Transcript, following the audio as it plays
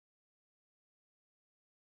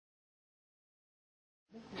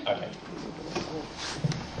Okay.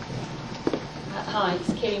 Hi, it's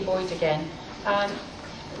Kayleen Boyd again.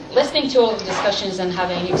 Listening to all of the discussions and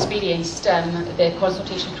having experienced the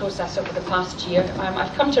consultation process over the past year,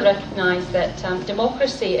 I've come to recognise that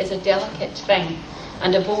democracy is a delicate thing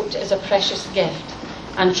and a vote is a precious gift,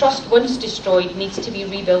 and trust once destroyed needs to be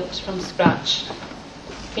rebuilt from scratch.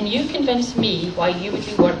 Can you convince me why you would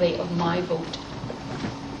be worthy of my vote?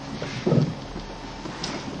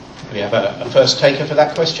 We have a first taker for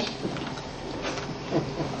that question.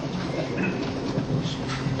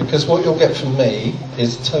 Because what you'll get from me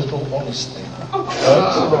is total honesty.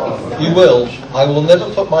 Right? You will. I will never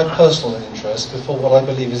put my personal interest before what I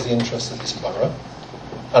believe is the interest of this borough.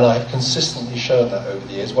 And I have consistently shown that over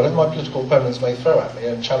the years. Whatever my political opponents may throw at me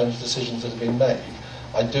and challenge decisions that have been made,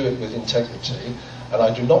 I do it with integrity. And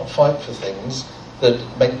I do not fight for things that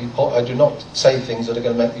make me I do not say things that are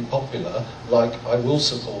going to make me popular, like I will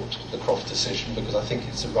support the Croft decision because I think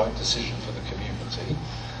it's the right decision for the community.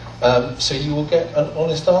 So you will get an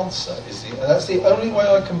honest answer, and that's the only way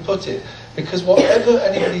I can put it, because whatever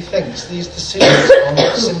anybody thinks, these decisions are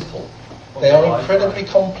not simple. They are incredibly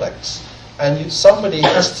complex, and somebody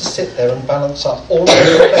has to sit there and balance up all of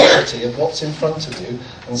the complexity of what's in front of you,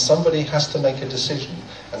 and somebody has to make a decision,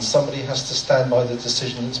 and somebody has to stand by the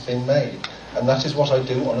decision that's been made. And that is what I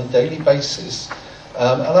do on a daily basis.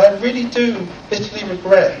 And I really do bitterly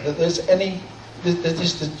regret that this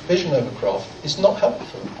division over Croft is not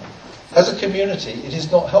helpful. As a community, it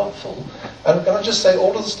is not helpful. And can I just say,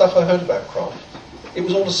 all of the stuff I heard about Croft, it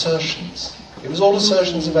was all assertions. It was all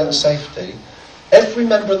assertions about safety. Every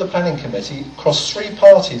member of the planning committee across 3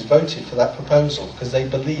 parties voted for that proposal because they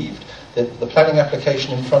believed that the planning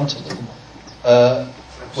application in front of them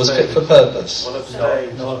was fit for purpose. All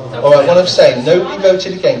right, what I'm saying, nobody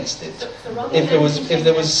voted against it. If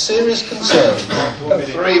there was serious concerns,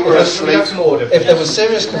 if there was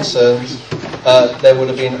serious concerns, there would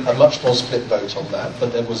have been a much more split vote on that,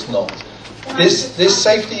 but there was not. This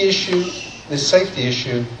safety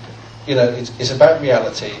issue, you know, it's about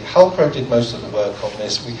reality. Halpro did most of the work on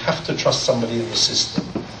this. We have to trust somebody in the system.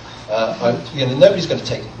 Nobody's going to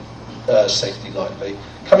take safety lightly.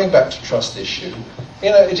 Coming back to trust issue, you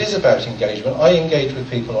know, it is about engagement. I engage with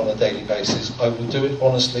people on a daily basis. I will do it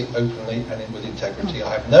honestly, openly, and with integrity.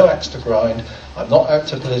 I have no axe to grind. I'm not out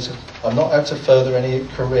to further any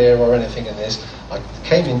career or anything in this. I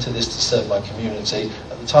came into this to serve my community.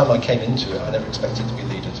 At the time I came into it, I never expected to be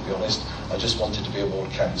leader, to be honest. I just wanted to be a ward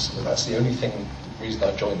councillor. That's the only reason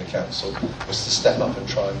I joined the council, was to step up and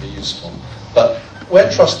try and be useful. But where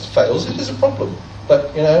trust fails, it is a problem.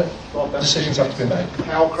 But, you know, decisions have to be made.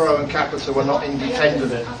 Halcro and Capita were not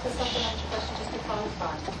independent.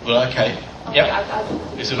 Well, okay. Yep.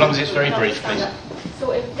 As long as it's very brief, please.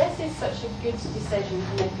 So if this is such a good decision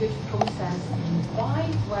and a good process, why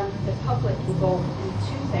weren't the public involved in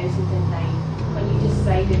 2009 when you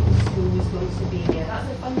decided the school was going to be there? That's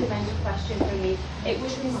a fundamental question for me. It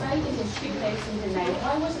was decided in 2009.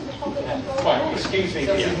 Why wasn't the public involved? Well, excuse me,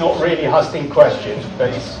 this is not really a husting question, but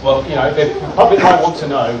it's, well, you know, the public might want to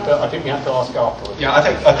know, but I think we have to ask afterwards. Yeah, I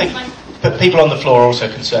think but people on the floor are also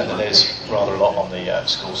concerned that there's rather a lot on the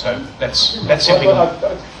school, so let's simply... Well,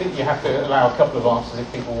 I think you have to allow a couple of answers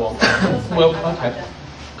if people want. Well, okay.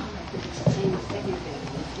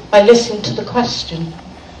 I listened to the question.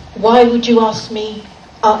 Why would you ask me,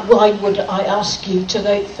 why would I ask you to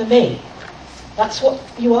vote for me? That's what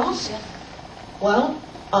you asked? Well,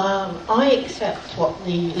 I accept what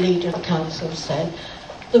the leader of the council said.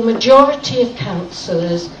 The majority of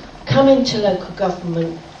councillors come into local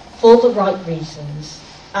government for the right reasons.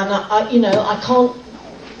 And I can't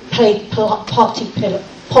play party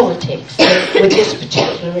politics with this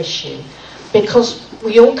particular issue, because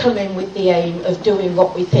we all come in with the aim of doing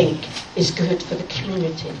what we think is good for the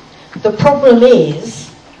community. The problem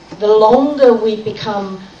is, the longer we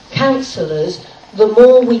become councillors, the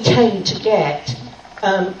more we tend to get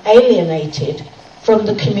alienated from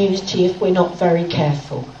the community if we're not very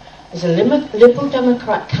careful. As a Liberal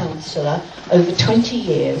Democrat councillor over 20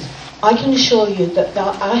 years, I can assure you that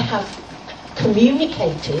I have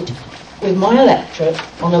communicated with my electorate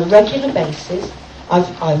on a regular basis.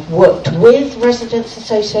 I've worked with residents'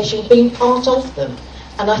 associations, been part of them,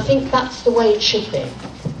 and I think that's the way it should be.